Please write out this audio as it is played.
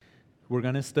We're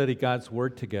going to study God's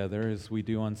Word together as we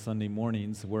do on Sunday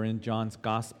mornings. We're in John's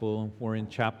Gospel. We're in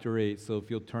chapter 8. So if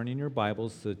you'll turn in your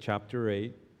Bibles to chapter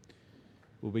 8,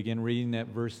 we'll begin reading at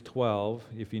verse 12.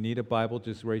 If you need a Bible,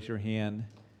 just raise your hand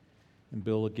and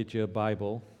Bill will get you a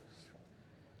Bible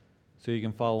so you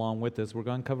can follow along with us. We're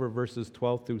going to cover verses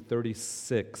 12 through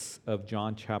 36 of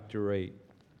John chapter 8.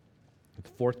 The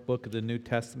fourth book of the New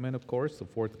Testament, of course, the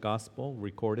fourth Gospel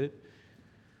recorded.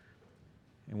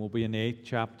 And we'll be in the 8th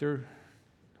chapter.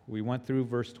 We went through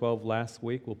verse 12 last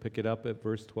week. We'll pick it up at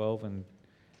verse 12 and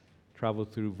travel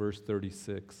through verse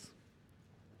 36.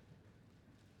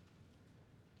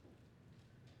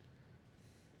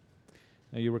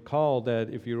 Now you recall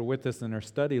that if you were with us in our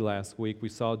study last week, we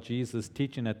saw Jesus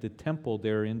teaching at the temple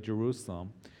there in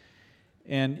Jerusalem.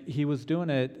 And he was doing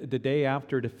it the day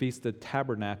after the Feast of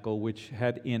Tabernacle, which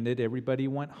had ended. Everybody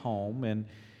went home, and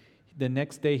the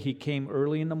next day he came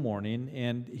early in the morning,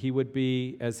 and he would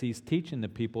be, as he's teaching the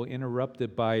people,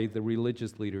 interrupted by the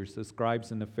religious leaders, the scribes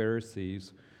and the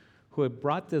Pharisees, who had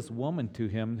brought this woman to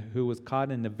him who was caught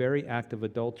in the very act of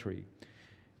adultery.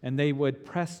 And they would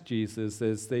press Jesus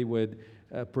as they would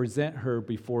present her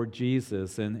before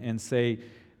Jesus and say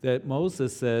that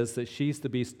Moses says that she's to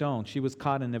be stoned. She was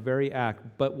caught in the very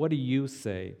act, but what do you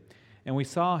say? And we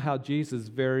saw how Jesus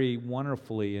very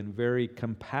wonderfully and very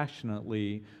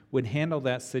compassionately would handle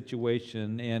that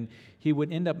situation, and he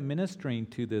would end up ministering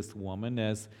to this woman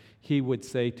as he would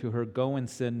say to her, "Go and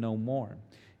sin no more."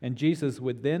 And Jesus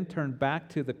would then turn back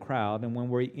to the crowd, and when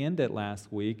we ended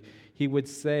last week, he would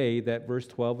say that, verse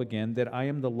 12 again, that I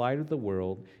am the light of the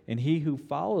world, and he who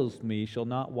follows me shall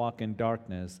not walk in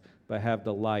darkness, but have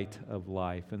the light of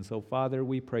life. And so, Father,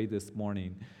 we pray this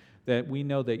morning that we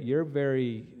know that your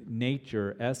very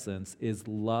nature, essence, is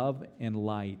love and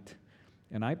light.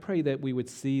 And I pray that we would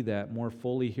see that more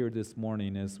fully here this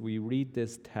morning as we read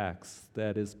this text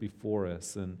that is before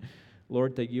us. And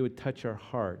Lord, that you would touch our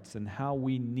hearts and how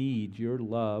we need your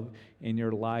love and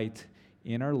your light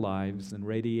in our lives and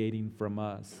radiating from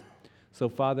us. So,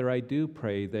 Father, I do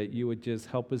pray that you would just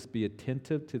help us be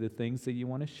attentive to the things that you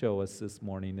want to show us this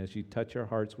morning as you touch our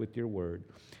hearts with your word.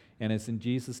 And it's in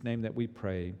Jesus' name that we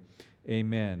pray.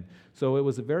 Amen. So it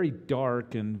was a very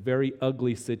dark and very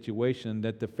ugly situation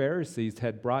that the Pharisees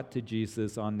had brought to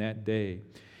Jesus on that day.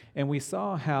 And we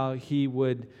saw how he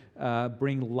would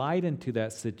bring light into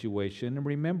that situation. And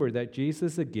remember that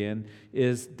Jesus, again,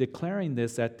 is declaring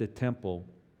this at the temple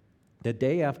the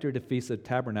day after the Feast of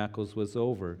Tabernacles was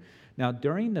over. Now,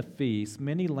 during the feast,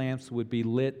 many lamps would be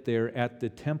lit there at the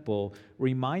temple,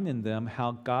 reminding them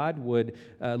how God would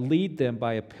lead them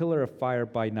by a pillar of fire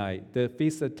by night. The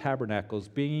Feast of Tabernacles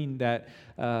being that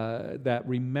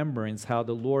remembrance, how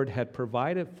the Lord had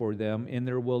provided for them in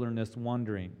their wilderness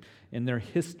wandering. In their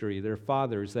history, their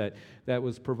fathers, that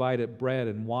was provided bread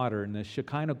and water, and the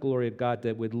Shekinah glory of God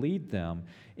that would lead them.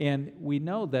 And we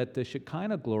know that the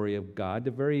Shekinah glory of God,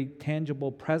 the very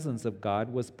tangible presence of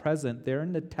God, was present there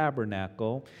in the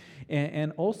tabernacle.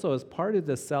 And also as part of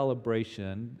the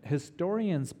celebration,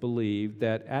 historians believe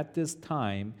that at this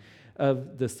time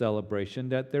of the celebration,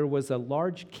 that there was a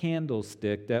large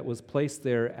candlestick that was placed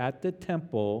there at the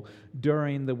temple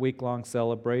during the week-long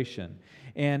celebration.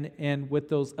 And with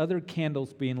those other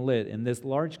candles being lit, and this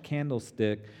large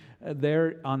candlestick,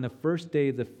 there on the first day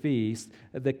of the feast,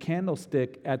 the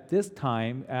candlestick at this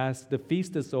time, as the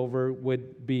feast is over,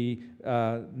 would be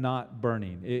not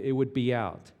burning. It would be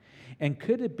out. And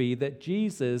could it be that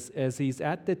Jesus, as he's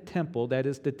at the temple, that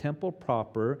is the temple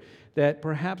proper, that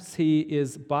perhaps he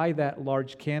is by that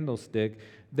large candlestick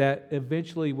that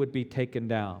eventually would be taken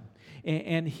down?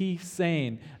 And he's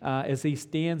saying, as he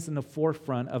stands in the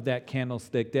forefront of that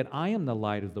candlestick, that I am the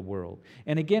light of the world.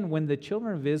 And again, when the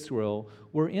children of Israel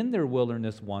were in their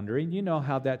wilderness wandering, you know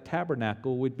how that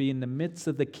tabernacle would be in the midst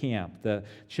of the camp, the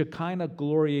Shekinah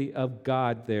glory of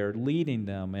God there leading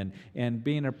them and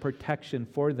being a protection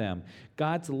for them.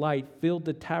 God's light filled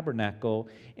the tabernacle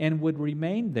and would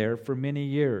remain there for many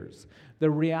years. The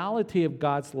reality of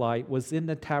God's light was in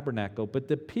the tabernacle, but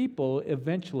the people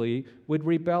eventually would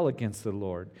rebel against the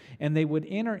Lord, and they would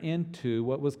enter into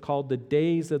what was called the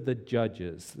days of the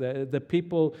judges. The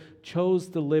people chose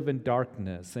to live in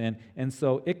darkness, and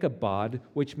so Ichabod,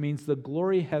 which means the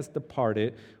glory has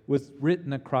departed, was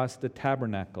written across the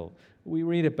tabernacle. We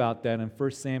read about that in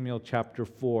 1 Samuel chapter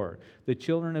 4. The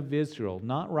children of Israel,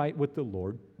 not right with the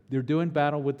Lord, they're doing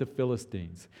battle with the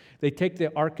Philistines. They take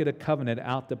the Ark of the Covenant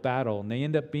out to battle, and they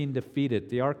end up being defeated.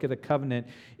 The Ark of the Covenant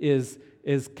is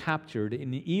captured,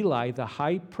 and Eli, the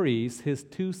high priest, his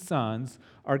two sons,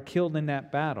 are killed in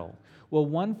that battle. Well,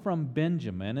 one from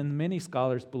Benjamin, and many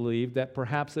scholars believe that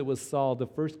perhaps it was Saul, the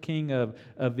first king of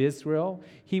Israel.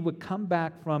 He would come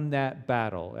back from that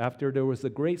battle after there was a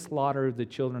great slaughter of the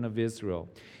children of Israel.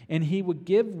 And he would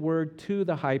give word to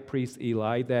the high priest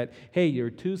Eli that, hey, your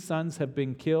 2 sons have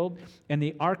been killed, and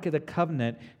the Ark of the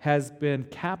Covenant has been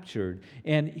captured.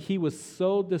 And he was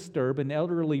so disturbed, an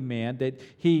elderly man, that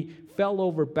he fell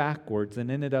over backwards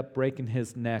and ended up breaking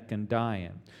his neck and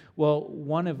dying. Well,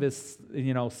 one of his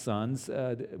sons,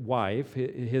 wife,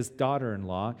 his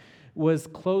daughter-in-law, was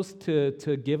close to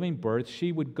giving birth.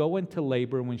 She would go into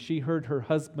labor when she heard her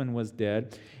husband was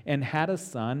dead and had a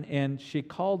son, and she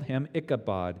called him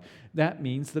Ichabod. That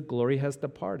means the glory has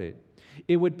departed.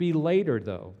 It would be later,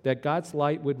 though, that God's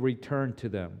light would return to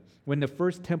them when the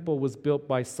first temple was built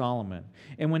by Solomon.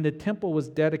 And when the temple was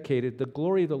dedicated, the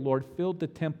glory of the Lord filled the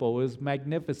temple. It was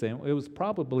magnificent. It was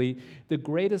probably the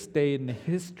greatest day in the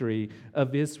history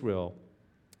of Israel.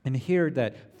 And here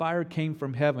that fire came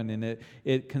from heaven, and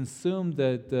it consumed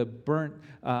the burnt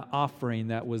offering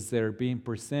that was there being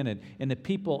presented. And the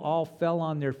people all fell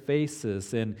on their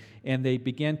faces, and they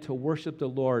began to worship the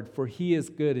Lord, for He is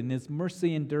good, and His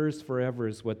mercy endures forever,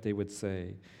 is what they would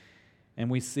say. And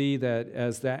we see that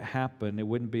as that happened, it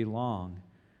wouldn't be long,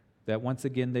 that once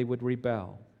again they would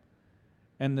rebel.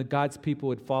 And God's people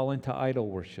would fall into idol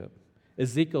worship.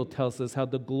 Ezekiel tells us how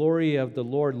the glory of the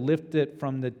Lord lifted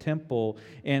from the temple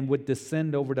and would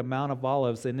descend over the Mount of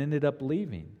Olives and ended up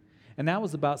leaving. And that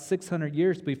was about 600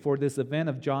 years before this event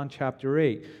of John chapter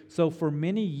 8. So for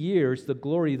many years, the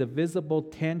glory, the visible,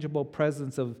 tangible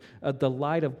presence of the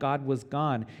light of God was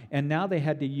gone. And now they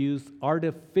had to use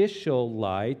artificial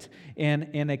light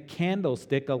and a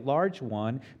candlestick, a large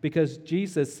one, because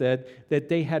Jesus said that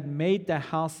they had made the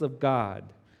house of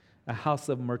God a house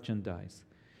of merchandise.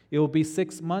 It will be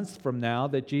 6 months from now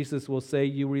that Jesus will say,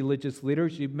 you religious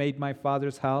leaders, you've made my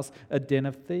Father's house a den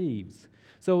of thieves.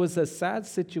 So it was a sad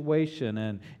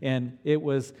situation, and it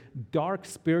was dark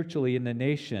spiritually in the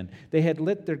nation. They had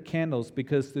lit their candles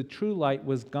because the true light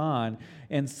was gone.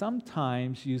 And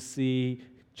sometimes you see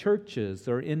churches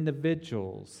or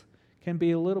individuals can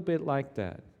be a little bit like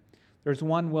that. There's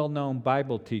one well-known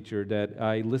Bible teacher that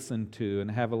I listen to and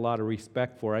have a lot of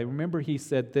respect for. I remember he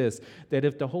said this, that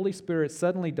if the Holy Spirit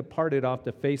suddenly departed off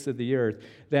the face of the earth,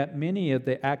 that many of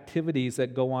the activities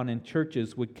that go on in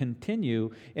churches would continue,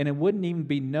 and it wouldn't even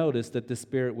be noticed that the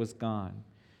Spirit was gone.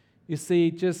 You see,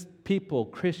 just people,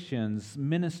 Christians,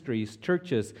 ministries,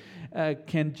 churches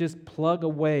can just plug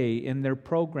away in their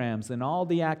programs and all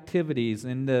the activities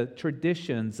and the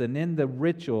traditions and in the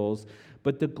rituals,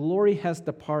 but the glory has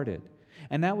departed.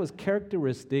 And that was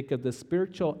characteristic of the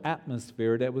spiritual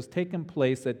atmosphere that was taking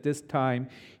place at this time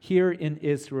here in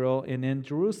Israel and in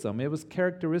Jerusalem. It was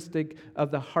characteristic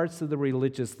of the hearts of the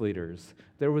religious leaders.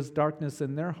 There was darkness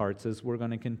in their hearts, as we're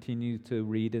going to continue to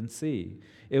read and see.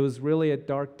 It was really a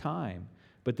dark time.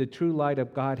 But the true light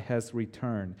of God has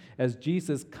returned. As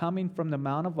Jesus, coming from the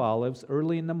Mount of Olives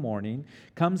early in the morning,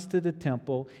 comes to the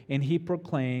temple and he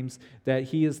proclaims that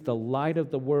he is the light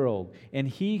of the world. And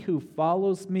he who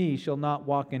follows me shall not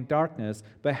walk in darkness,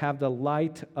 but have the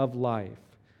light of life.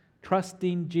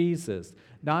 Trusting Jesus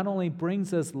not only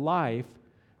brings us life,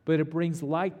 but it brings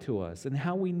light to us and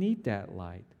how we need that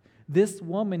light. This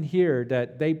woman here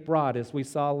that they brought, as we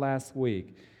saw last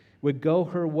week, would go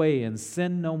her way and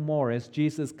sin no more as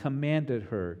Jesus commanded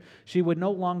her. She would no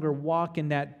longer walk in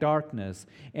that darkness.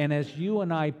 And as you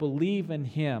and I believe in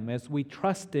Him, as we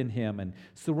trust in Him and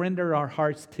surrender our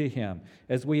hearts to Him,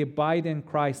 as we abide in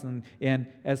Christ and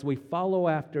as we follow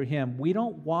after Him, we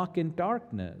don't walk in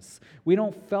darkness. We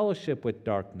don't fellowship with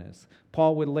darkness.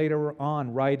 Paul would later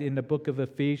on write in the book of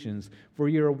Ephesians, for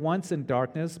you were once in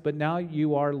darkness, but now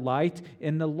you are light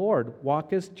in the Lord.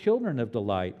 Walk as children of the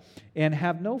light, and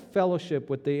have no fellowship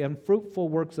with the unfruitful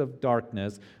works of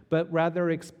darkness, but rather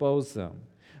expose them.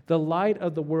 The light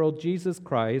of the world, Jesus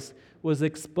Christ, was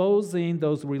exposing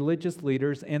those religious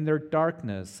leaders and their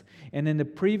darkness. And in the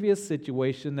previous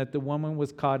situation that the woman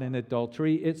was caught in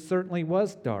adultery, it certainly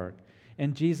was dark.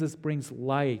 And Jesus brings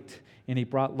light, and He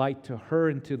brought light to her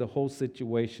and to the whole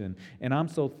situation. And I'm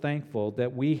so thankful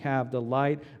that we have the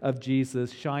light of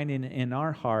Jesus shining in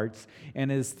our hearts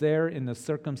and is there in the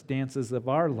circumstances of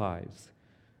our lives.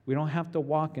 We don't have to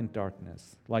walk in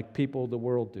darkness like people of the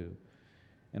world do.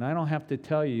 And I don't have to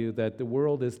tell you that the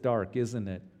world is dark, isn't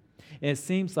it? And it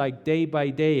seems like day by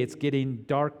day it's getting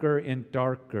darker and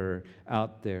darker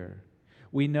out there.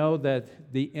 We know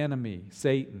that the enemy,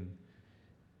 Satan,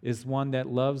 is one that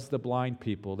loves the blind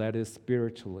people, that is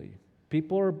spiritually.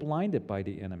 People are blinded by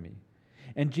the enemy.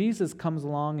 And Jesus comes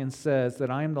along and says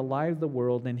that I am the light of the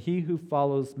world, and he who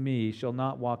follows me shall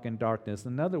not walk in darkness.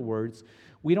 In other words,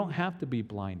 we don't have to be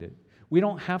blinded. We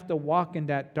don't have to walk in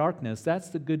that darkness. That's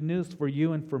the good news for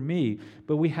you and for me,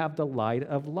 but we have the light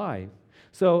of life.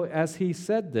 So as he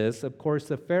said this, of course,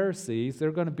 the Pharisees,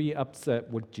 they're going to be upset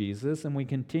with Jesus, and we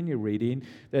continue reading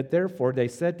that therefore they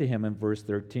said to him in verse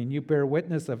 13, you bear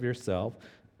witness of yourself,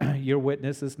 your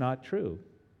witness is not true.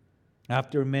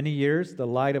 After many years, the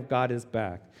light of God is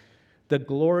back, the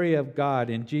glory of God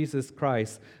in Jesus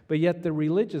Christ, but yet the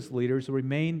religious leaders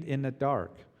remained in the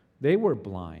dark. They were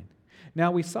blind.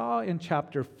 Now, we saw in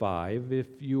chapter 5, if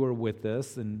you were with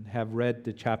us and have read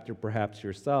the chapter perhaps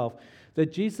yourself,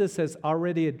 that Jesus has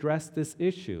already addressed this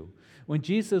issue. When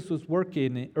Jesus was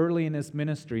working early in his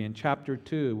ministry in chapter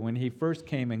 2, when he first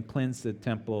came and cleansed the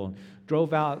temple, and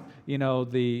drove out,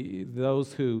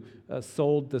 those who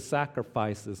sold the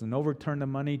sacrifices and overturned the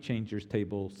money changers'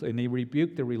 tables, and he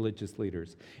rebuked the religious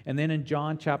leaders. And then in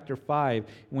John chapter 5,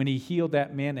 when he healed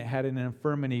that man that had an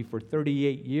infirmity for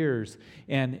 38 years,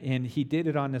 and he did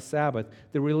it on the Sabbath,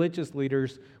 the religious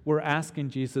leaders were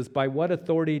asking Jesus, by what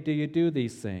authority do you do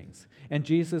these things? And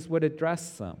Jesus would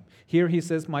address them. Here he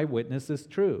says, my witness is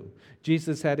true.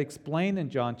 Jesus had explained in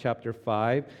John chapter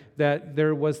 5 that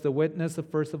there was the witness of,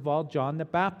 first of all, John the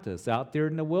Baptist out there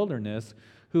in the wilderness,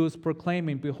 who was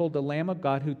proclaiming, behold, the Lamb of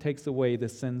God who takes away the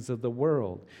sins of the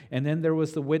world. And then there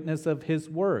was the witness of his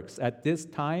works. At this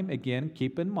time, again,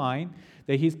 keep in mind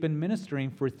that he's been ministering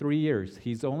for 3 years.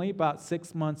 He's only about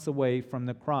 6 months away from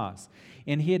the cross.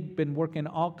 And he had been working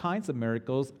all kinds of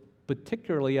miracles,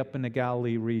 particularly up in the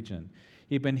Galilee region.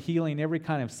 He'd been healing every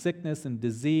kind of sickness and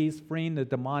disease, freeing the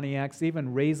demoniacs,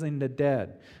 even raising the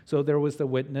dead. So there was the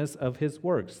witness of his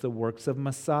works, the works of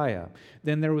Messiah.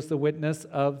 Then there was the witness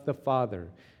of the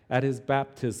Father at his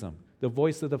baptism, the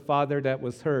voice of the Father that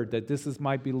was heard, that this is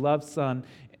my beloved Son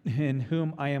in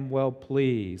whom I am well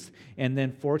pleased. And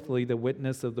then fourthly, the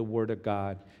witness of the Word of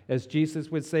God. As Jesus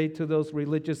would say to those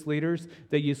religious leaders,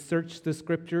 that you search the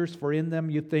Scriptures, for in them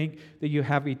you think that you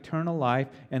have eternal life,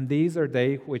 and these are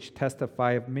they which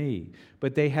testify of me.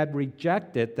 But they had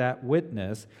rejected that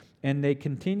witness, and they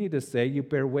continue to say, you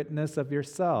bear witness of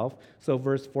yourself. So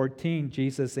verse 14,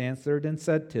 Jesus answered and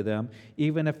said to them,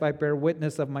 even if I bear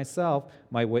witness of myself,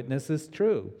 my witness is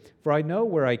true. For I know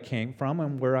where I came from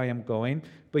and where I am going,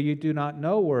 but you do not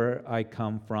know where I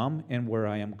come from and where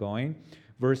I am going.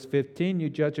 Verse 15, you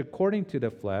judge according to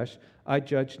the flesh. I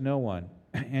judge no one.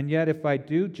 And yet if I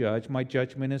do judge, my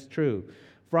judgment is true.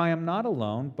 For I am not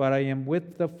alone, but I am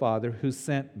with the Father who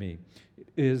sent me.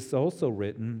 It is also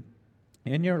written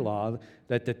in your law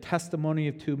that the testimony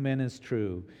of 2 men is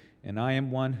true. And I am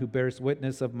one who bears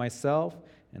witness of myself,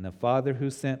 and the Father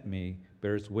who sent me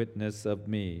bears witness of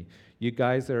me. You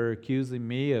guys are accusing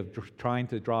me of trying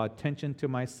to draw attention to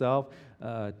myself,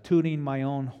 tooting my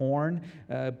own horn,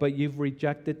 but you've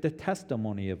rejected the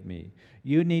testimony of me.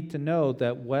 You need to know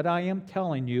that what I am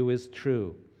telling you is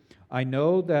true. I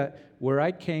know that where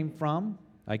I came from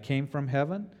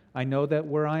heaven. I know that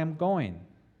where I am going,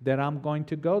 that I'm going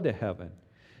to go to heaven.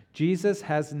 Jesus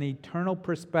has an eternal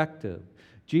perspective.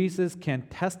 Jesus can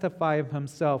testify of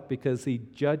himself because he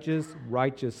judges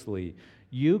righteously.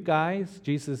 You guys,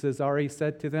 Jesus has already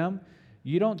said to them,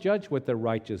 you don't judge with the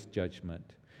righteous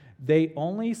judgment. They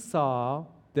only saw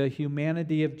the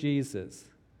humanity of Jesus.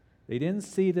 They didn't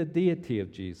see the deity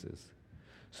of Jesus.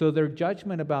 So their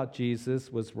judgment about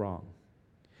Jesus was wrong.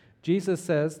 Jesus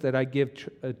says that I give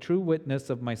a true witness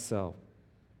of myself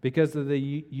because of the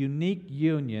unique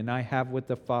union I have with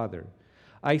the Father.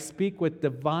 I speak with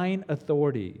divine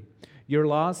authority. Your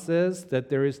law says that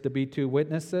there is to be 2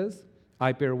 witnesses.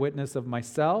 I bear witness of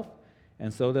myself,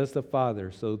 and so does the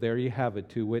Father. So there you have it,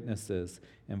 2 witnesses.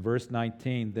 In verse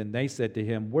 19, then they said to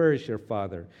him, where is your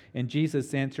Father? And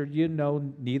Jesus answered, you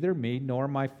know neither me nor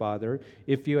my Father.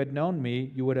 If you had known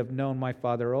me, you would have known my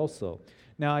Father also.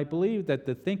 Now, I believe that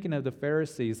the thinking of the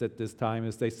Pharisees at this time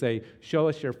is they say, show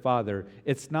us your Father.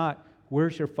 It's not,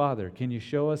 where's your Father? Can you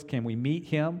show us? Can we meet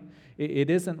him? It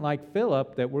isn't like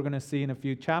Philip that we're going to see in a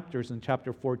few chapters in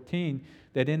chapter 14,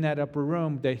 that in that upper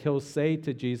room that he'll say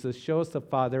to Jesus, show us the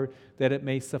Father that it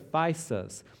may suffice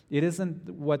us. It isn't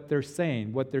what they're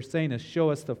saying. What they're saying is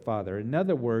show us the Father. In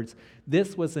other words,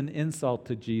 this was an insult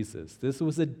to Jesus. This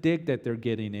was a dig that they're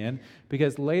getting in,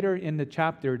 because later in the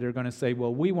chapter they're going to say,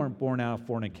 well, we weren't born out of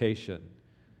fornication.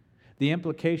 The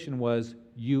implication was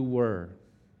you were.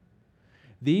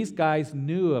 These guys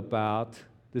knew about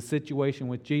the situation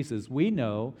with Jesus. We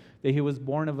know that he was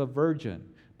born of a virgin.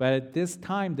 But at this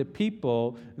time, the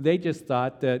people, they just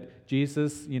thought that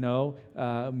Jesus,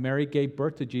 Mary gave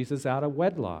birth to Jesus out of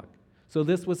wedlock. So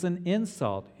this was an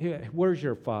insult. Where's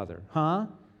your father? Huh?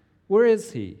 Where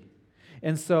is he?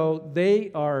 And so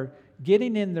they are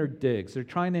getting in their digs. They're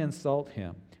trying to insult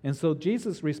him. And so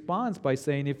Jesus responds by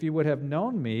saying, if you would have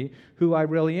known me, who I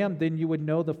really am, then you would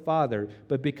know the Father.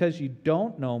 But because you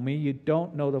don't know me, you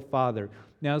don't know the Father.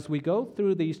 Now, as we go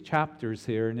through these chapters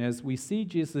here, and as we see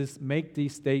Jesus make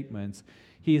these statements,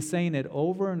 he is saying it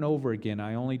over and over again.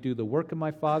 I only do the work of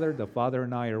my Father. The Father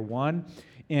and I are one.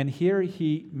 And here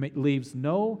he leaves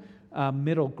no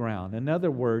middle ground. In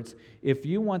other words, if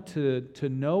you want to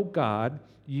know God,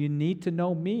 you need to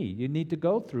know me. You need to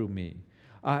go through me.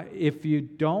 If you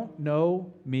don't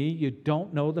know me, you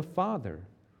don't know the Father.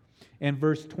 In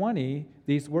verse 20,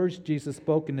 these words Jesus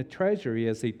spoke in the treasury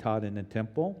as he taught in the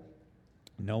temple.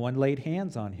 No one laid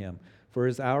hands on him, for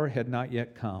his hour had not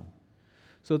yet come.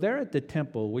 So there at the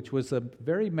temple, which was a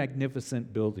very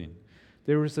magnificent building,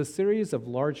 there was a series of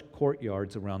large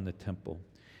courtyards around the temple.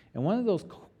 And one of those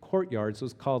courtyards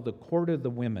was called the Court of the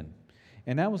Women.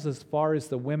 And that was as far as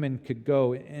the women could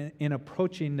go in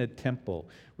approaching the temple.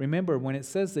 Remember, when it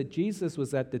says that Jesus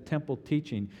was at the temple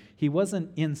teaching, he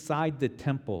wasn't inside the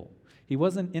temple. He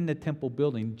wasn't in the temple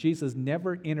building. Jesus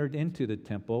never entered into the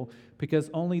temple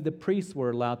because only the priests were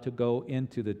allowed to go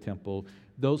into the temple,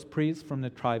 those priests from the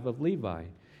tribe of Levi.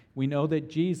 We know that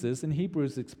Jesus, in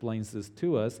Hebrews explains this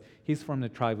to us, he's from the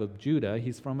tribe of Judah.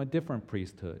 He's from a different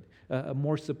priesthood, a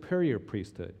more superior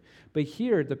priesthood. But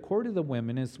here, the Court of the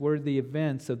Women is where the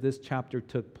events of this chapter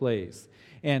took place.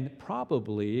 And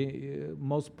probably,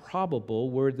 most probable,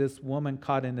 where this woman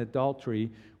caught in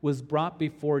adultery was brought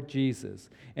before Jesus.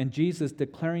 And Jesus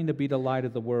declaring to be the light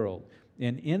of the world.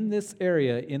 And in this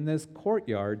area, in this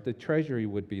courtyard, the treasury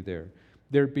would be there.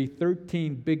 There'd be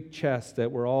 13 big chests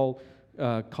that were all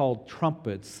called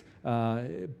trumpets,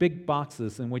 big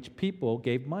boxes in which people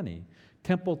gave money.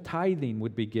 Temple tithing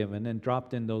would be given and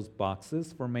dropped in those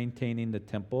boxes for maintaining the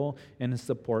temple and the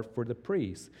support for the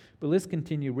priests. But let's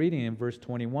continue reading in verse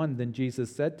 21. Then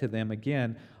Jesus said to them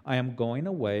again, I am going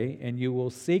away, and you will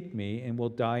seek me and will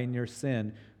die in your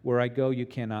sin. Where I go, you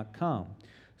cannot come.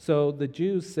 So the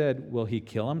Jews said, will he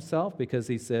kill himself? Because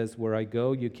he says, where I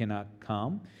go, you cannot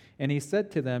come. And he said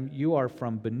to them, you are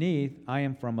from beneath, I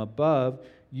am from above.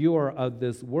 You are of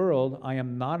this world, I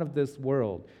am not of this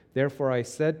world. Therefore I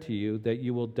said to you that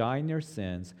you will die in your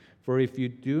sins. For if you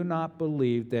do not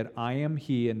believe that I am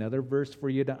he, another verse for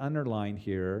you to underline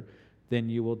here, then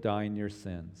you will die in your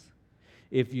sins.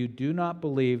 If you do not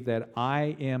believe that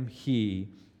I am he,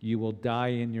 you will die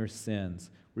in your sins.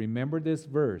 Remember this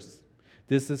verse.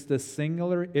 This is the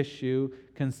singular issue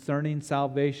concerning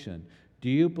salvation. Do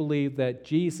you believe that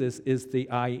Jesus is the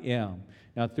I am?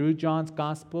 Now, through John's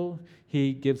gospel,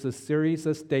 he gives a series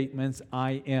of statements,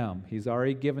 I am. He's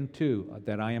already given two,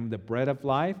 that I am the bread of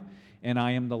life and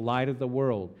I am the light of the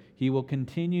world. He will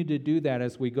continue to do that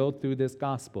as we go through this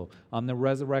gospel. I'm the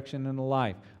resurrection and the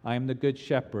life. I am the good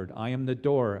shepherd. I am the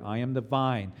door. I am the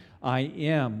vine. I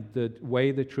am the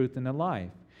way, the truth, and the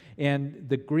life. And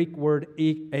the Greek word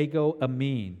ego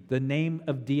eimi, the name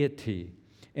of deity.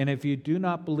 And if you do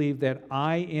not believe that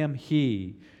I am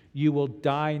he, you will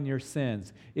die in your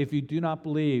sins. If you do not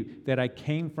believe that I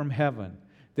came from heaven,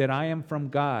 that I am from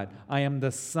God, I am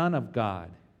the Son of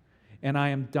God, and I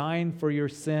am dying for your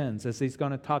sins, as he's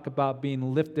going to talk about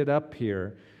being lifted up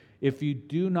here. If you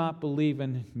do not believe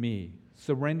in me,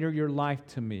 surrender your life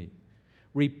to me,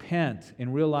 repent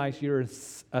and realize you're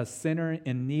a sinner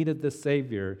in need of the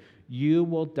Savior, you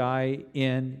will die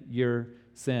in your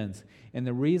sins. And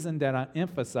the reason that I'm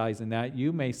emphasizing that,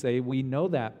 you may say, we know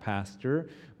that, Pastor.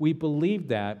 We believe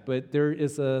that, but there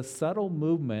is a subtle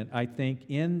movement, I think,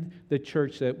 in the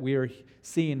church that we are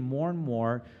seeing more and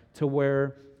more to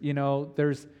where,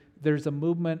 there's a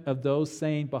movement of those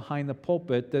saying behind the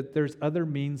pulpit that there's other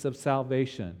means of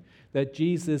salvation, that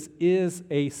Jesus is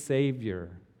a Savior.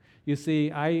 You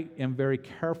see, I am very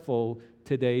careful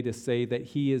today to say that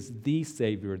he is the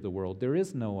Savior of the world. There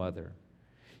is no other.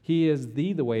 He is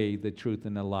the way, the truth,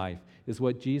 and the life, is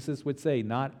what Jesus would say,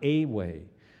 not a way.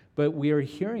 But we are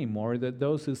hearing more that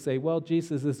those who say, well,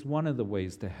 Jesus is one of the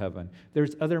ways to heaven.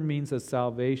 There's other means of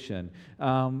salvation.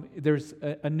 There's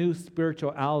a new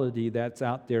spirituality that's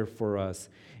out there for us.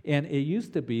 And it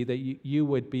used to be that you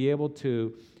would be able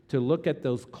to look at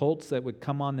those cults that would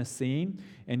come on the scene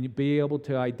and you'd be able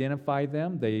to identify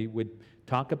them. They would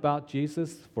talk about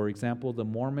Jesus, for example, the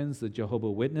Mormons, the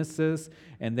Jehovah's Witnesses,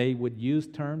 and they would use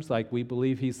terms like, we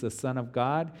believe he's the Son of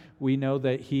God. We know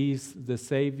that he's the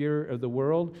Savior of the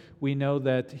world. We know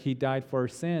that he died for our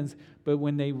sins. But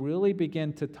when they really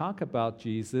begin to talk about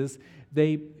Jesus,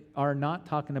 they are not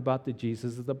talking about the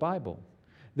Jesus of the Bible.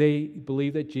 They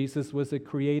believe that Jesus was a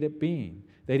created being,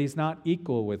 that he's not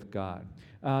equal with God,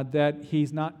 that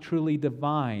he's not truly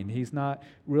divine, he's not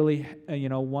really,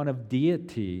 one of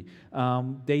deity.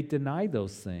 They deny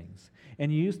those things.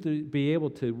 And you used to be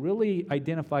able to really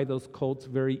identify those cults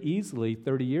very easily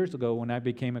 30 years ago when I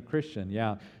became a Christian.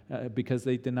 Because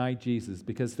they deny Jesus,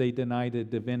 because they deny the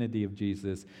divinity of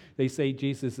Jesus. They say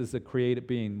Jesus is a created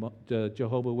being. The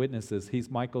Jehovah's Witnesses, he's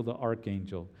Michael the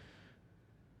Archangel.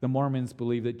 The Mormons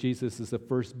believe that Jesus is the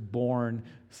firstborn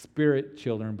spirit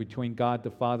children between God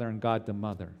the Father and God the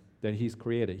Mother, that he's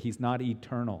created. He's not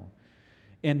eternal.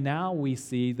 And now we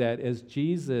see that as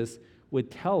Jesus would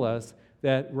tell us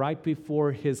that right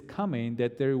before his coming,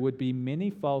 that there would be many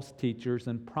false teachers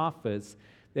and prophets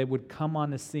that would come on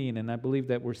the scene, and I believe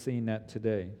that we're seeing that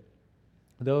today.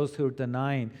 Those who are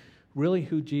denying really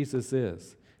who Jesus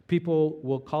is. People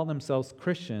will call themselves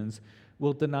Christians,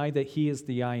 will deny that he is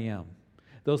the I am.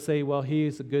 They'll say, well,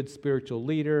 he's a good spiritual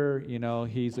leader,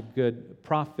 he's a good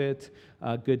prophet,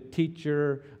 a good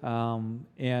teacher,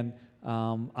 and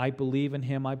I believe in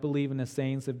him. I believe in the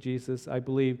sayings of Jesus. I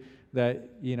believe that,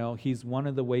 he's one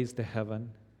of the ways to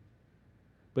heaven.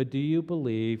 But do you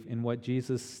believe in what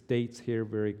Jesus states here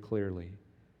very clearly?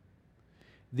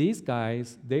 These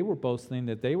guys, they were boasting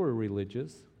that they were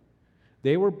religious.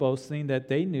 They were boasting that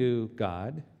they knew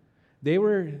God. They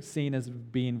were seen as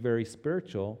being very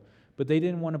spiritual, but they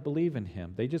didn't want to believe in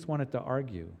him. They just wanted to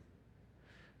argue.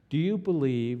 Do you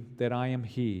believe that I am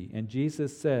he? And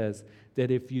Jesus says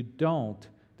that if you don't,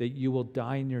 that you will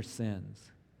die in your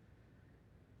sins.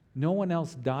 No one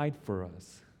else died for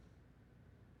us.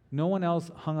 No one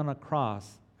else hung on a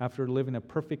cross after living a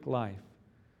perfect life.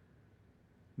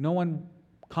 No one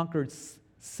conquered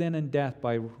sin and death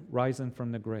by rising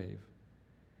from the grave.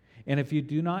 And if you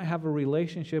do not have a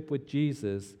relationship with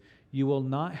Jesus, you will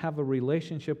not have a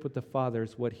relationship with the Father,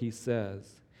 is what he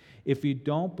says. If you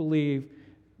don't believe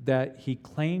that he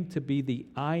claimed to be the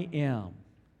I am,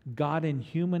 God in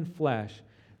human flesh,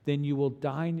 then you will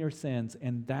die in your sins.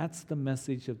 And that's the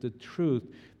message of the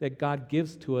truth that God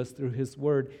gives to us through his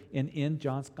word and in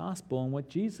John's gospel and what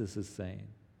Jesus is saying.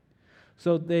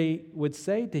 So they would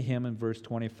say to him in verse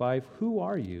 25, "Who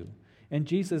are you?" And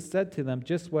Jesus said to them,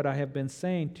 "Just what I have been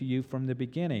saying to you from the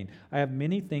beginning. I have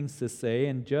many things to say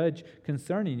and judge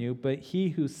concerning you, but he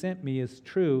who sent me is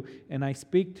true, and I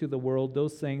speak to the world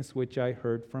those things which I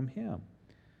heard from him."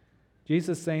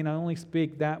 Jesus is saying, I only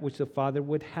speak that which the Father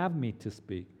would have me to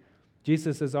speak.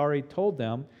 Jesus has already told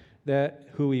them that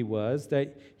who he was,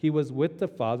 that he was with the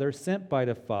Father, sent by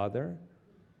the Father,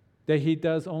 that he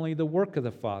does only the work of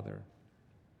the Father.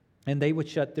 And they would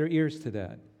shut their ears to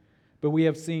that. But we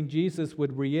have seen Jesus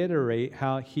would reiterate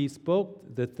how he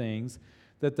spoke the things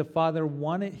that the Father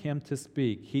wanted him to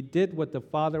speak. He did what the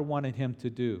Father wanted him to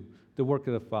do, the work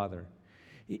of the Father.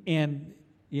 And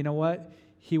you know what?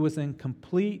 He was in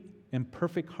complete and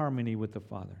perfect harmony with the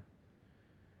Father.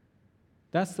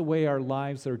 That's the way our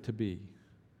lives are to be.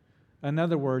 In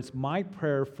other words, my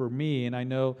prayer for me, and I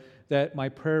know that my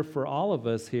prayer for all of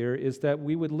us here, is that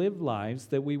we would live lives,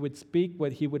 that we would speak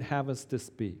what he would have us to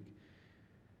speak,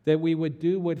 that we would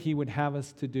do what he would have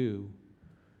us to do,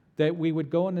 that we would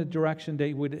go in the direction that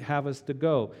he would have us to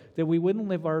go, that we wouldn't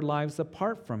live our lives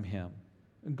apart from him,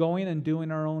 going and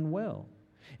doing our own will.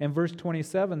 In verse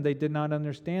 27, they did not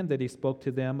understand that he spoke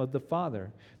to them of the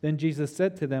Father. Then Jesus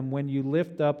said to them, "When you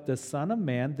lift up the Son of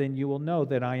Man, then you will know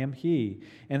that I am he,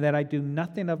 and that I do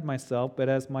nothing of myself, but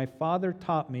as my Father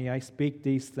taught me, I speak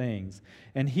these things.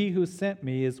 And he who sent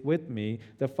me is with me.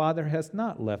 The Father has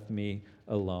not left me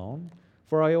alone,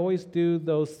 for I always do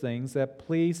those things that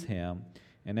please him."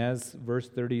 And as verse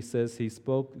 30 says, he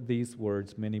spoke these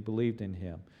words, many believed in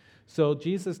him. So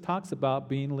Jesus talks about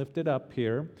being lifted up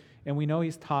here. And we know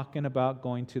he's talking about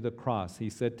going to the cross. He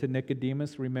said to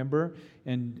Nicodemus, remember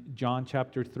in John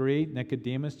chapter 3,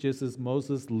 Nicodemus, just as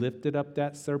Moses lifted up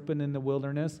that serpent in the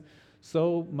wilderness,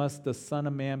 so must the Son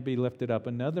of Man be lifted up.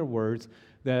 In other words,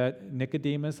 that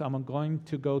Nicodemus, I'm going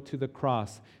to go to the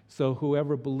cross. So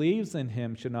whoever believes in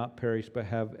him should not perish but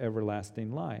have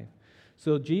everlasting life.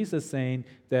 So Jesus saying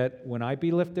that when I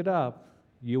be lifted up,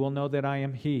 you will know that I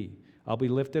am he. I'll be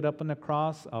lifted up on the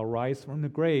cross. I'll rise from the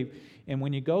grave. And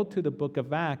when you go to the book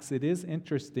of Acts, it is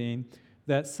interesting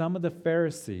that some of the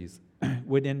Pharisees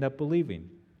would end up believing.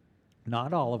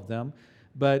 Not all of them,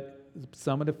 but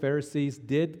some of the Pharisees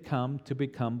did come to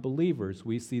become believers.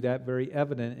 We see that very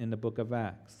evident in the book of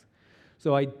Acts.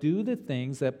 So I do the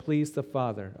things that please the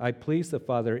Father. I please the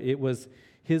Father. It was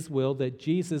his will that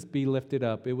Jesus be lifted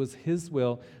up. It was his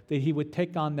will that he would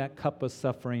take on that cup of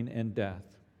suffering and death.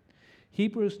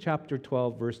 Hebrews chapter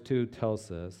 12, verse 2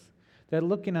 tells us that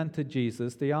looking unto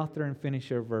Jesus, the author and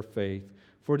finisher of our faith,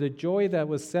 for the joy that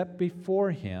was set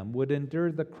before him would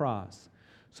endure the cross.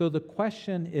 So the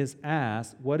question is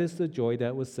asked, what is the joy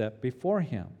that was set before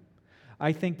him?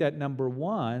 I think that number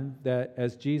one, that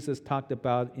as Jesus talked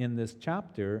about in this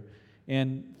chapter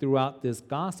and throughout this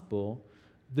gospel,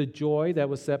 the joy that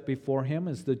was set before him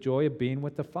is the joy of being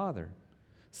with the Father,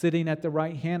 sitting at the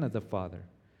right hand of the Father.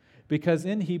 Because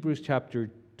in Hebrews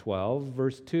chapter 12,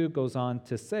 verse 2 goes on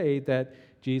to say that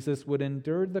Jesus would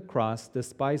endure the cross,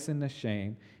 despising the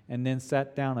shame, and then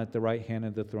sat down at the right hand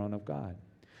of the throne of God.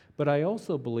 But I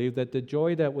also believe that the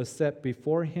joy that was set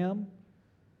before him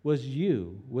was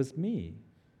me.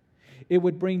 It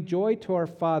would bring joy to our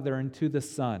Father and to the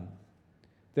Son,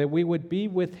 that we would be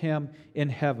with him in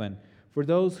heaven for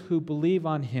those who believe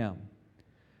on him.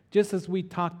 Just as we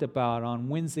talked about on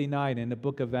Wednesday night in the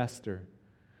book of Esther,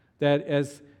 that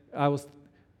as I was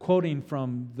quoting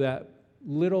from that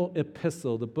little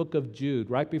epistle, the book of Jude,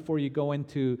 right before you go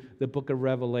into the book of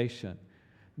Revelation,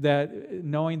 that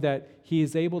knowing that he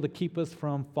is able to keep us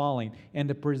from falling and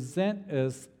to present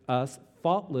us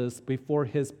faultless before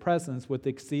his presence with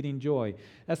exceeding joy.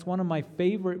 That's one of my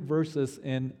favorite verses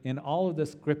in all of the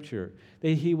scripture,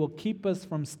 that he will keep us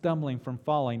from stumbling, from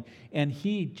falling, and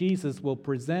he, Jesus, will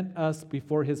present us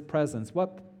before his presence.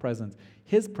 What presence?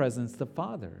 His presence, the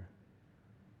Father,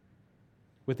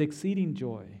 with exceeding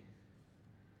joy.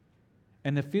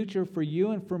 And the future for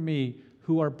you and for me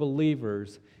who are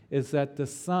believers is that the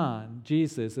Son,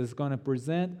 Jesus, is going to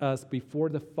present us before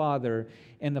the Father,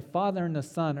 and the Father and the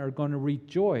Son are going to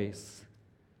rejoice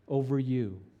over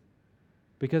you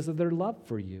because of their love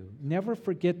for you. Never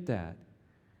forget that.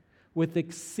 With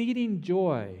exceeding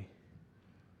joy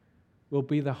will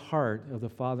be the heart of the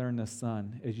Father and the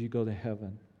Son as you go to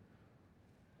heaven.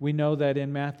 We know that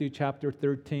in Matthew chapter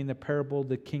 13, the parable of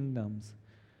the kingdoms,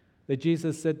 that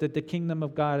Jesus said that the kingdom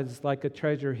of God is like a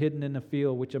treasure hidden in a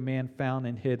field which a man found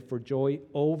and hid. For joy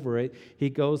over it, he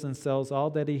goes and sells all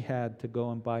that he had to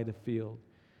go and buy the field.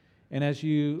 And as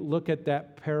you look at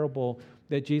that parable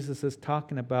that Jesus is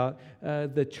talking about,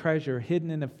 the treasure hidden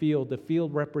in a field, the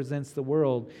field represents the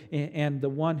world, and the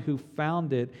one who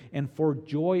found it and for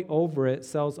joy over it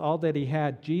sells all that he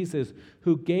had. Jesus,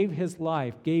 who gave his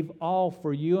life, gave all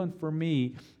for you and for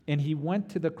me, and he went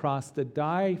to the cross to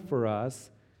die for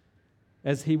us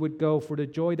as he would go for the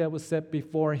joy that was set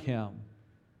before him,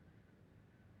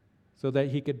 so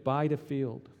that he could buy the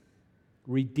field,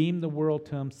 redeem the world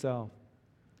to himself.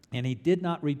 And he did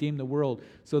not redeem the world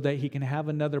so that he can have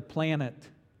another planet.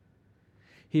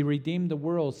 He redeemed the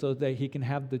world so that he can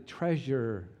have the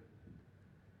treasure.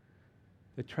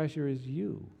 The treasure is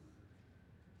you.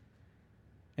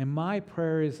 And my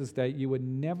prayer is that you would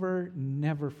never,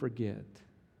 never forget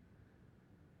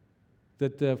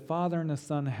that the Father and the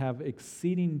Son have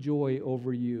exceeding joy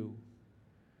over you,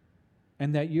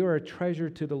 and that you're a treasure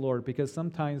to the Lord, because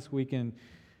sometimes we can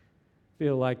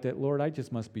feel like that, Lord, I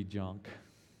just must be junk.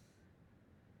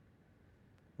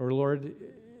 Or, Lord,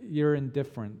 you're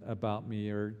indifferent about me,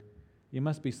 or you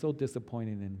must be so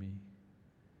disappointed in me.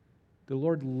 The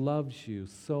Lord loves you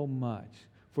so much.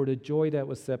 For the joy that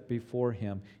was set before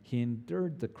him, he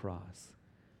endured the cross.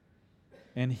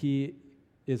 And he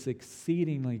is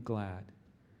exceedingly glad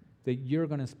that you're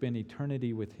going to spend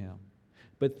eternity with him.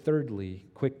 But thirdly,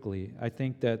 quickly, I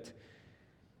think that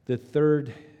the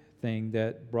third thing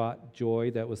that brought joy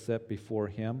that was set before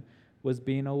him was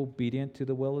being obedient to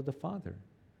the will of the Father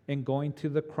and going to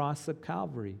the cross of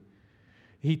Calvary.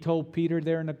 He told Peter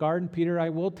there in the garden, Peter, I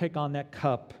will take on that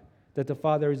cup that the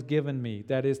Father has given me.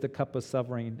 That is the cup of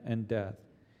suffering and death.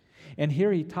 And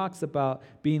here he talks about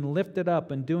being lifted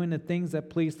up and doing the things that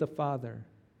please the Father.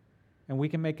 And we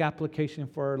can make application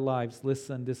for our lives.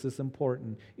 Listen, this is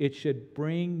important. It should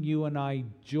bring you and I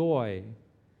joy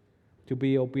to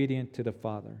be obedient to the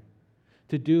Father,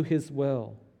 to do his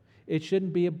will. It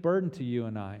shouldn't be a burden to you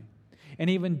and I. And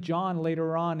even John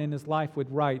later on in his life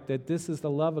would write that this is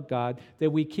the love of God,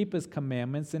 that we keep his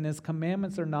commandments, and his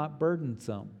commandments are not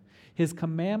burdensome. His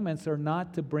commandments are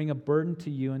not to bring a burden to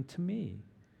you and to me,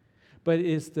 but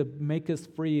is to make us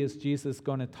free, as Jesus is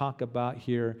going to talk about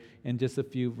here in just a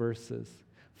few verses.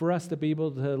 For us to be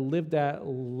able to live that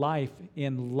life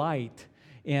in light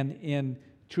and in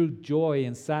true joy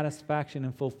and satisfaction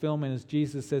and fulfillment, as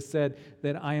Jesus has said,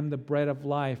 that I am the bread of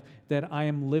life, that I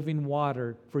am living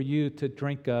water for you to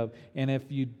drink of, and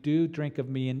if you do drink of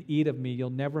me and eat of me, you'll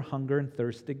never hunger and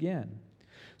thirst again.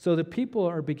 So the people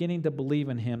are beginning to believe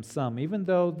in him, some. Even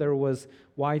though there was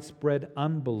widespread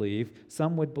unbelief,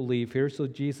 some would believe here. So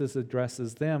Jesus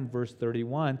addresses them, verse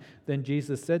 31. Then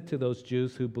Jesus said to those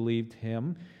Jews who believed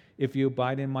him, If you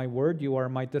abide in my word, you are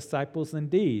my disciples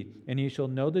indeed, and you shall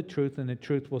know the truth, and the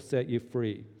truth will set you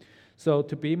free. So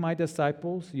to be my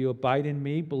disciples, you abide in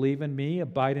me, believe in me,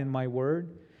 abide in my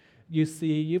word. You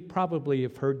see, you probably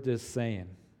have heard this saying,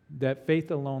 that faith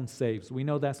alone saves. We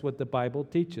know that's what the Bible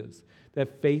teaches,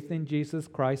 that faith in Jesus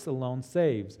Christ alone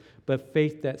saves. But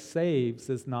faith that saves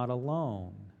is not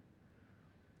alone.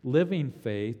 Living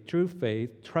faith, true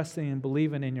faith, trusting and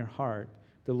believing in your heart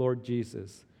the Lord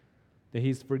Jesus, that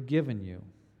He's forgiven you,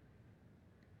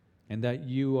 and that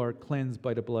you are cleansed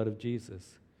by the blood of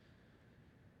Jesus.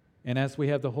 And as we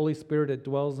have the Holy Spirit that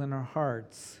dwells in our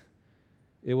hearts,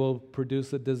 it will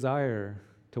produce a desire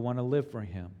to want to live for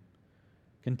Him.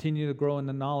 Continue to grow in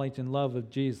the knowledge and love of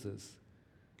Jesus.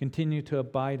 Continue to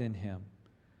abide in Him.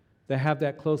 To have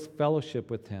that close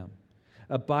fellowship with Him.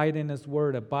 Abide in His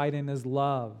Word. Abide in His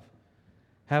love.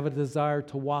 Have a desire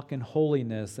to walk in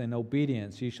holiness and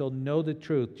obedience. You shall know the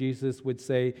truth. Jesus would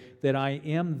say that I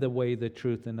am the way, the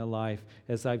truth, and the life,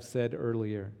 as I've said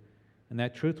earlier. And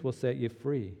that truth will set you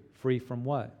free. Free from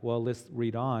what? Well, let's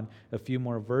read on a few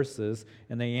more verses.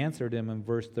 And they answered him in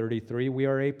verse 33, we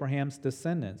are Abraham's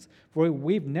descendants, for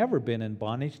we've never been in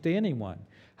bondage to anyone.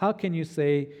 How can you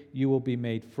say you will be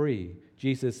made free?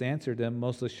 Jesus answered them,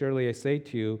 most assuredly I say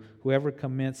to you, whoever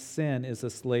commits sin is a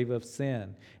slave of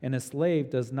sin. And a slave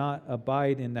does not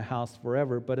abide in the house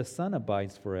forever, but a son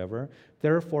abides forever.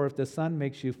 Therefore, if the Son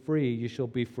makes you free, you shall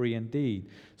be free indeed.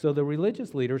 So the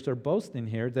religious leaders are boasting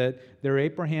here that they're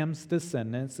Abraham's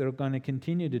descendants. They're going to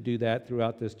continue to do that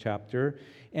throughout this chapter.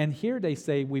 And here they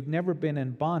say, we've never been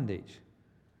in bondage.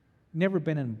 Never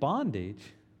been in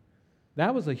bondage?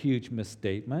 That was a huge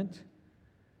misstatement.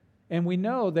 And we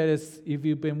know that if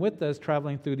you've been with us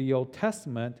traveling through the Old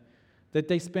Testament, that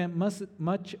they spent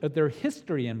much of their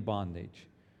history in bondage.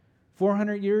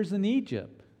 400 years in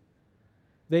Egypt.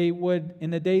 They would, in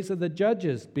the days of the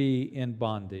judges, be in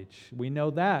bondage. We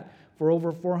know that for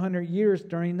over 400 years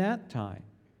during that time.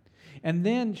 And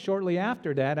then shortly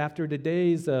after that, after the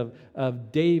days of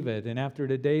David and after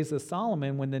the days of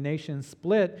Solomon, when the nation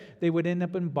split, they would end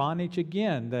up in bondage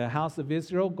again. The house of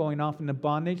Israel going off into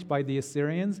bondage by the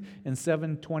Assyrians in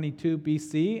 722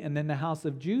 BC, and then the house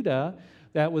of Judah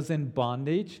that was in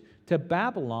bondage to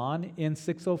Babylon in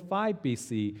 605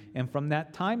 BC. And from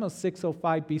that time of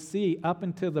 605 BC up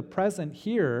until the present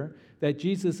here that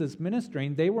Jesus is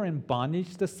ministering, they were in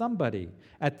bondage to somebody.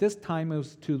 At this time it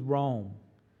was to Rome.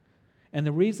 And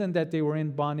the reason that they were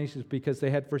in bondage is because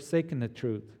they had forsaken the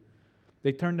truth.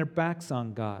 They turned their backs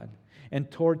on God and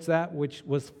towards that which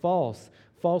was false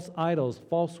idols,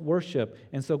 false worship.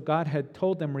 And so God had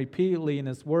told them repeatedly in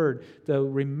His Word to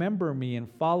remember me and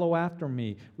follow after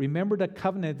me. Remember the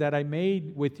covenant that I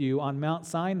made with you on Mount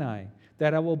Sinai,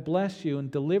 that I will bless you and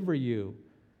deliver you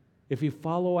if you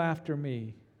follow after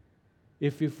me.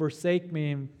 If you forsake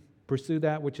me and pursue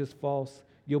that which is false,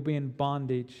 you'll be in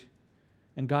bondage.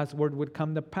 And God's word would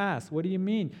come to pass. What do you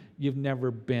mean you've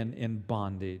never been in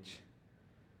bondage?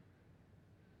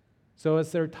 So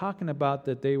as they're talking about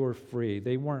that they were free,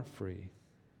 they weren't free.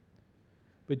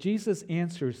 But Jesus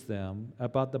answers them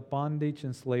about the bondage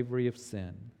and slavery of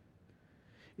sin.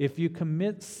 If you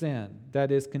commit sin,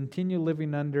 that is, continue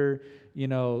living under,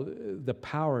 the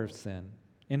power of sin,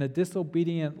 in a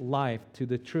disobedient life to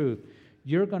the truth,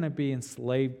 you're going to be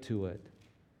enslaved to it.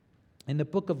 In the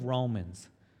book of Romans,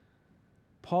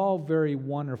 Paul very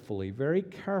wonderfully, very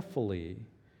carefully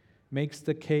makes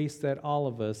the case that all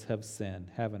of us have sinned,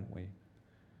 haven't we?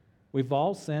 We've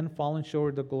all sinned, fallen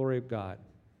short of the glory of God.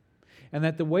 And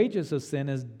that the wages of sin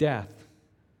is death.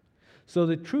 So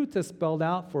the truth is spelled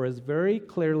out for us very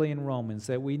clearly in Romans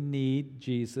that we need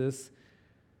Jesus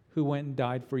who went and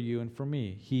died for you and for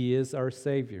me. He is our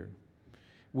Savior.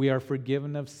 We are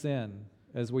forgiven of sin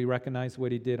as we recognize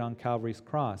what He did on Calvary's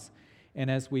cross. And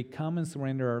as we come and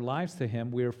surrender our lives to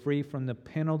Him, we are free from the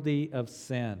penalty of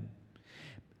sin.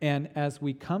 And as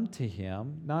we come to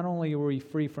Him, not only are we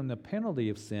free from the penalty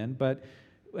of sin, but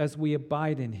as we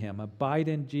abide in Him, abide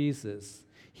in Jesus,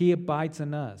 He abides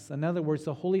in us. In other words,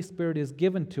 the Holy Spirit is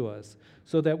given to us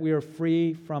so that we are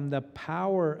free from the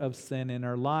power of sin in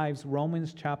our lives.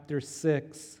 Romans chapter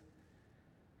 6.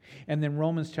 And then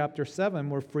Romans chapter 7,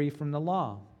 we're free from the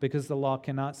law because the law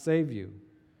cannot save you.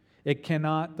 It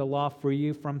cannot, the law, free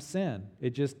you from sin.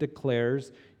 It just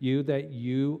declares you that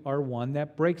you are one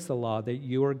that breaks the law, that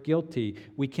you are guilty.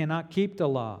 We cannot keep the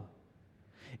law.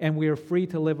 And we are free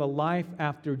to live a life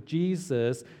after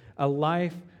Jesus, a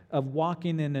life of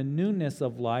walking in a newness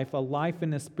of life, a life in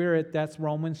the Spirit. That's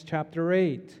Romans chapter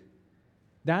 8.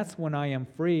 That's when I am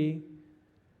free.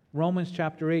 Romans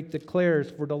chapter 8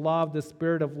 declares, for the law of the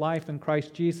Spirit of life in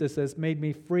Christ Jesus has made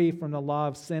me free from the law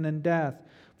of sin and death.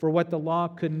 For what the law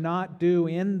could not do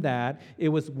in that it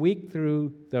was weak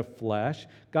through the flesh,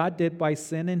 God did by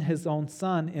sending his own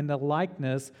Son in the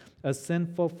likeness of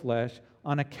sinful flesh.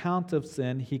 On account of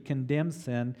sin, he condemned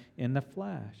sin in the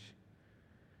flesh.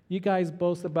 You guys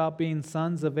boast about being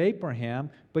sons of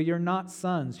Abraham, but you're not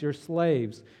sons, you're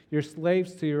slaves. You're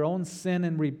slaves to your own sin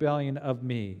and rebellion of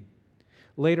me.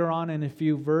 Later on in a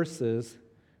few verses,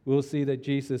 we'll see that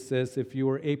Jesus says, if you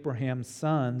were Abraham's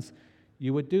sons,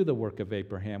 you would do the work of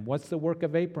Abraham. What's the work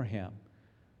of Abraham?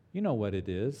 You know what it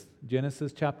is.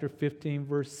 Genesis chapter 15,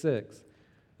 verse 6.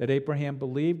 That Abraham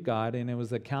believed God and it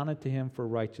was accounted to him for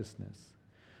righteousness.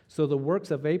 So the works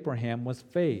of Abraham was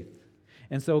faith.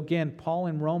 And so again, Paul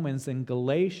in Romans and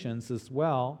Galatians as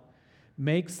well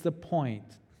makes the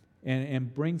point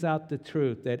and brings out the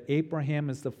truth that Abraham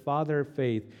is the father of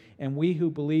faith. And we who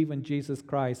believe in Jesus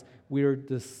Christ, we are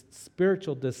the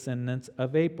spiritual descendants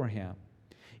of Abraham.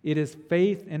 It is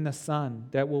faith in the Son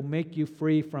that will make you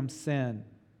free from sin,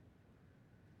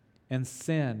 and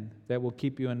sin that will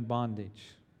keep you in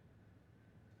bondage.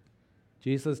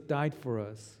 Jesus died for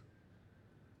us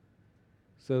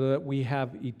so that we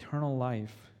have eternal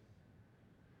life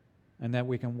and that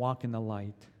we can walk in the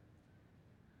light.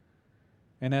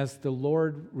 And as the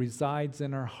Lord resides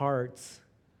in our hearts,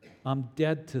 I'm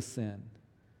dead to sin.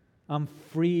 I'm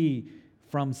free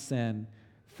from sin.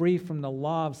 Free from the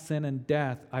law of sin and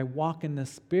death. I walk in the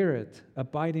Spirit,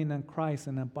 abiding in Christ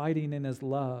and abiding in His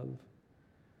love.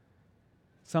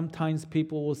 Sometimes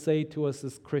people will say to us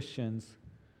as Christians,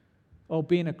 oh,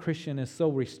 being a Christian is so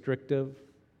restrictive.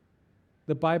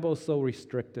 The Bible is so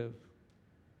restrictive.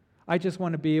 I just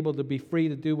want to be able to be free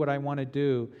to do what I want to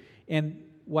do. And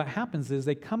what happens is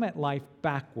they come at life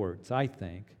backwards, I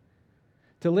think.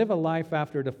 To live a life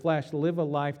after the flesh, to live a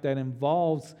life that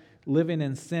involves living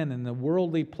in sin and the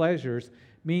worldly pleasures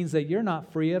means that you're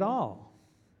not free at all.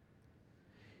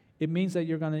 It means that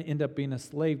you're going to end up being a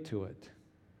slave to it.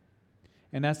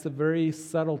 And that's the very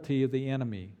subtlety of the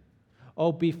enemy.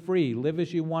 Oh, be free. Live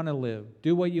as you want to live.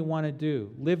 Do what you want to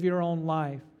do. Live your own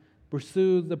life.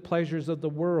 Pursue the pleasures of the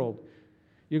world.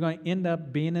 You're going to end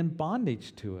up being in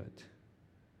bondage to it.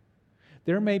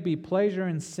 There may be pleasure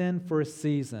in sin for a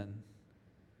season,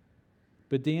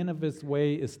 but the end of its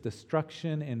way is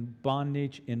destruction and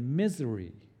bondage and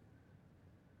misery.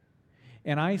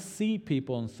 And I see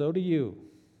people, and so do you,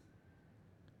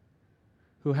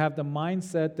 who have the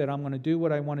mindset that I'm going to do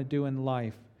what I want to do in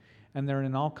life, and they're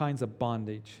in all kinds of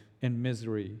bondage and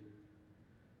misery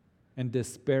and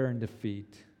despair and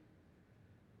defeat.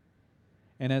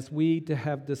 And as we to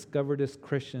have discovered as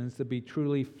Christians to be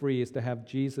truly free is to have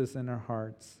Jesus in our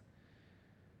hearts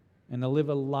and to live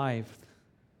a life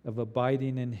of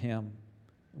abiding in Him,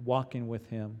 walking with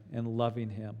Him, and loving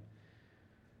Him.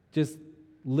 Just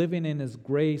living in His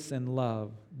grace and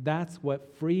love. That's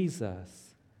what frees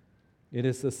us. It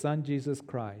is the Son, Jesus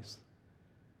Christ,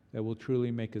 that will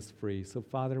truly make us free. So,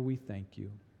 Father, we thank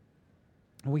you.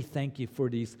 We thank you for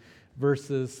these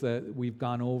verses that we've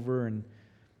gone over. And,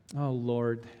 oh,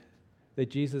 Lord,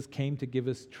 that Jesus came to give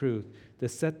us truth, to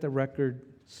set the record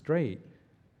straight,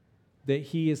 that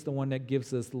He is the one that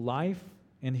gives us life,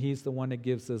 and He's the one that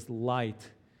gives us light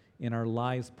in our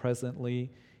lives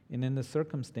presently and in the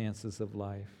circumstances of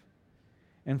life.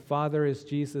 And Father, as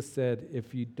Jesus said,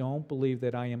 if you don't believe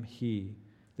that I am He,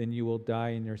 then you will die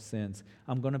in your sins.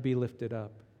 I'm going to be lifted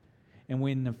up. And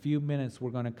in a few minutes,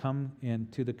 we're going to come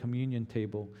into the communion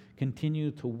table, continue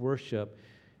to worship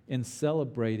in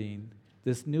celebrating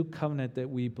this new covenant that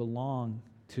we belong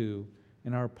to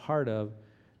and are part of,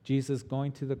 Jesus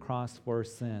going to the cross for our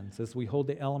sins, as we hold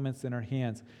the elements in our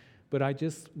hands. But I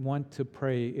just want to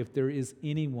pray, if there is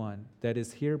anyone that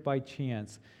is here by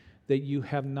chance, that you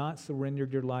have not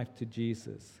surrendered your life to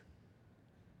Jesus,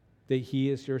 that He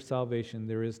is your salvation,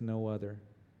 there is no other.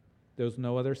 There's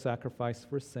no other sacrifice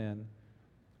for sin,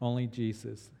 only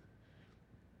Jesus.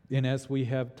 And as we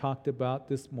have talked about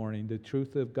this morning, the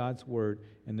truth of God's Word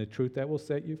and the truth that will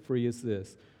set you free is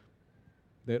this,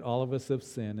 that all of us have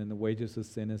sinned and the wages of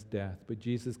sin is death, but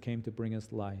Jesus came to bring us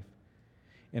life.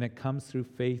 And it comes through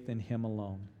faith in Him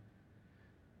alone.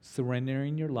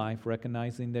 Surrendering your life,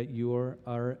 recognizing that you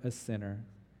are a sinner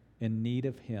in need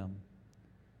of Him,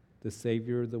 the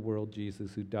Savior of the world,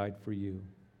 Jesus, who died for you.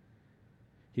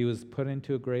 He was put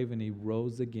into a grave and He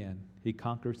rose again. He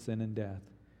conquered sin and death.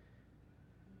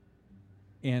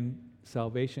 And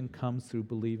salvation comes through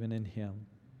believing in Him.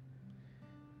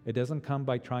 It doesn't come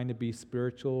by trying to be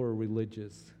spiritual or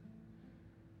religious.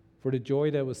 For the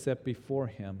joy that was set before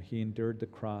Him, He endured the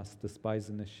cross,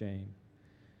 despising the shame.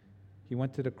 He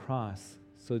went to the cross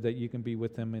so that you can be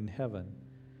with Him in heaven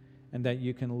and that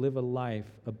you can live a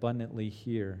life abundantly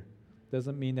here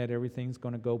Doesn't mean that everything's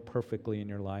going to go perfectly in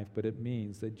your life, but it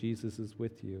means that Jesus is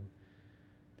with you,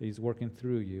 that He's working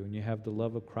through you, and you have the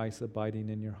love of Christ abiding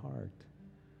in your heart.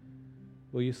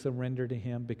 Will you surrender to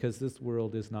Him? Because this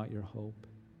world is not your hope.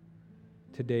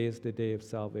 Today is the day of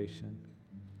salvation.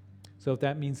 So if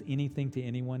that means anything to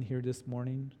anyone here this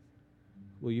morning,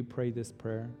 will you pray this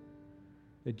prayer?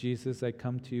 That Jesus, I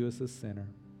come to you as a sinner.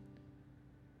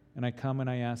 And I come and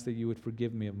I ask that you would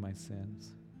forgive me of my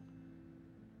sins.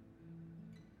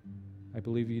 I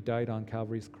believe you died on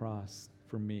Calvary's cross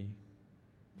for me,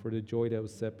 for the joy that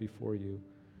was set before you.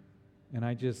 And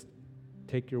I just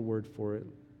take your word for it,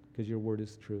 because your word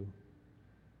is true.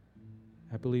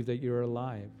 I believe that you're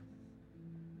alive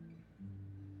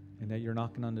and that you're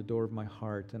knocking on the door of my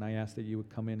heart, and I ask that you would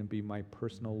come in and be my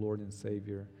personal Lord and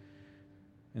Savior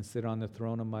and sit on the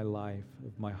throne of my life,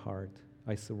 of my heart.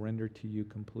 I surrender to you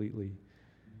completely.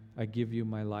 I give you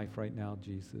my life right now,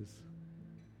 Jesus.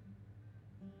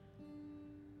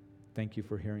 Thank you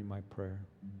for hearing my prayer.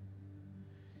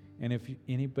 And if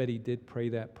anybody did pray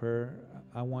that prayer,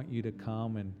 I want you to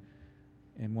come,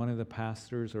 and one of the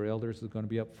pastors or elders is going to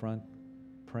be up front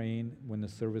praying when the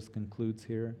service concludes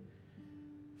here,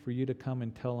 for you to come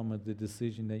and tell them of the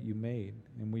decision that you made.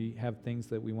 And we have things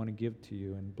that we want to give to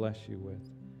you and bless you with.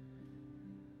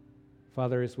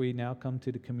 Father, as we now come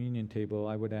to the communion table,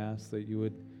 I would ask that you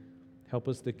would help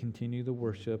us to continue the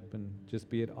worship and just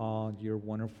be at awe of your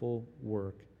wonderful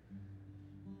work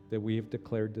that we have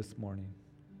declared this morning.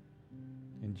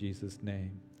 In Jesus'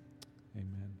 name,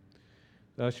 amen.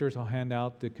 The ushers will hand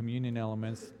out the communion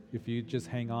elements. If you just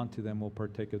hang on to them, we'll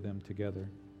partake of them together.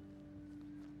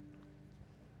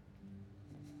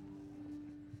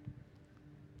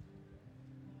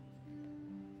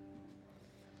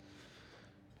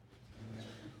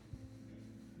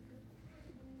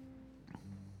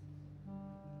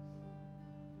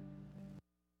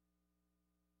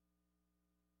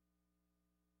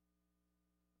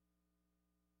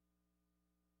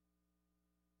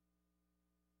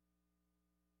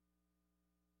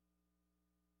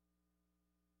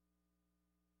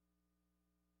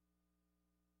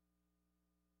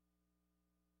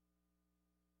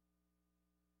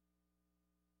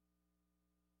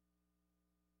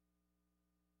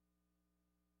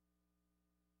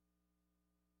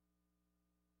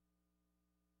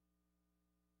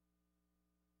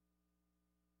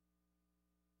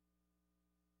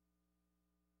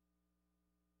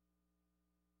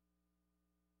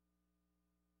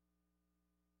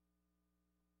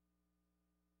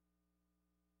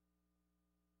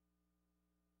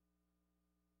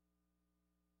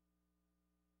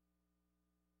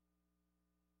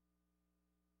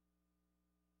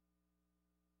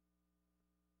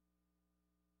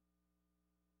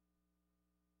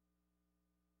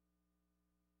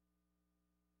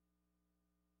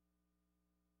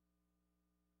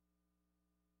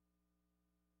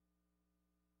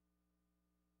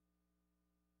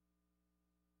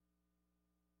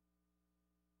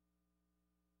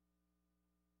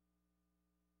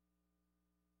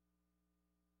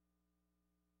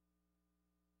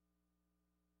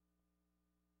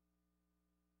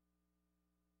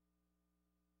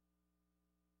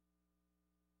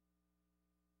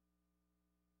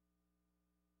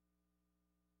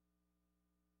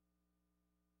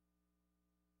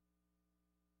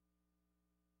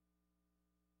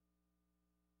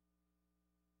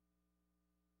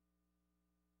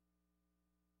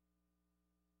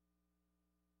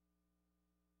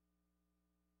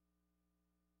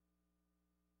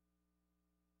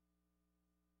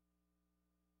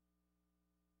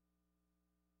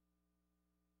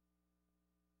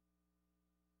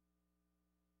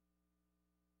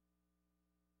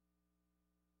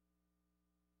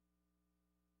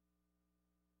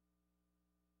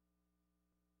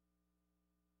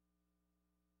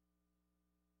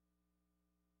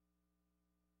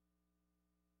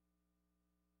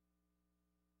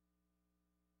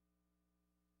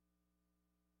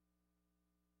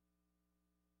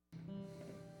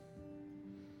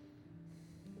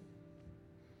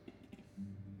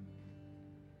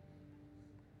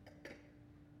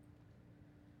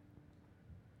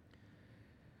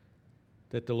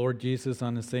 That the Lord Jesus,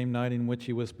 on the same night in which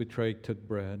he was betrayed, took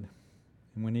bread.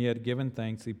 And when he had given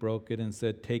thanks, he broke it and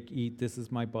said, "Take, eat, this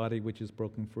is my body which is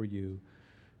broken for you.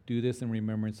 Do this in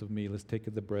remembrance of me." Let's take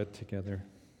of the bread together.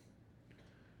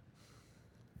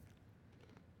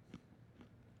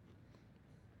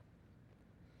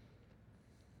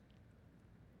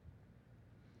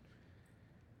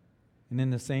 And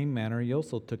in the same manner, he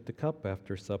also took the cup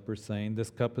after supper, saying, "This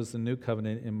cup is the new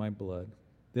covenant in my blood.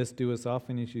 This do as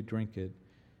often as you drink it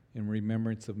in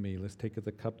remembrance of me." Let's take of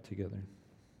the cup together.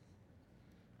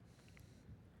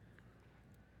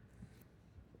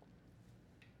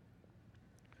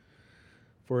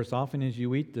 For as often as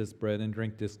you eat this bread and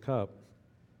drink this cup,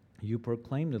 you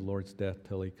proclaim the Lord's death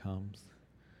till he comes.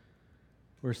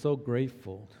 We're so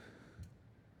grateful,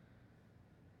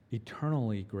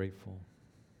 eternally grateful,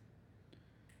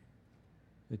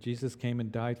 that Jesus came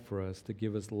and died for us to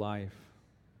give us life,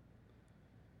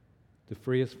 to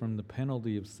free us from the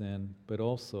penalty of sin, but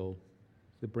also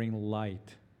to bring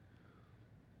light,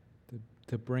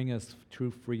 to bring us true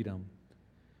freedom,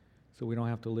 so we don't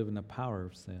have to live in the power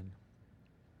of sin.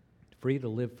 Free to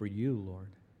live for you, Lord,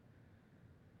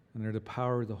 under the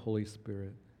power of the Holy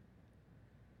Spirit.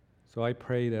 So I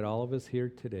pray that all of us here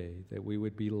today, that we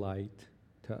would be light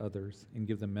to others and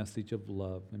give the message of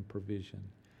love and provision.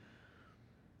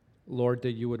 Lord,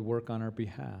 that you would work on our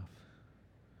behalf,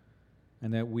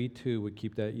 and that we too would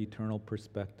keep that eternal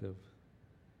perspective.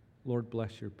 Lord,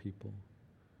 bless your people.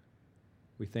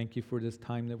 We thank you for this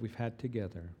time that we've had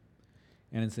together.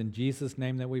 And it's in Jesus'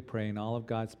 name that we pray, and all of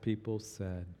God's people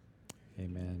said,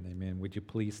 amen, amen. Would you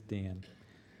please stand?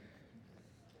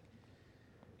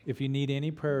 If you need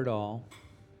any prayer at all,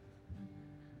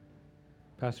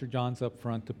 Pastor John's up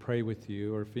front to pray with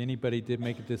you, or if anybody did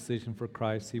make a decision for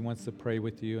Christ, he wants to pray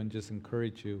with you and just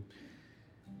encourage you.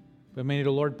 But may the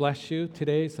Lord bless you.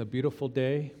 Today is a beautiful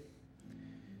day,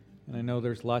 and I know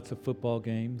there's lots of football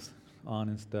games on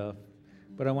and stuff,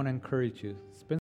 but I want to encourage you. Spend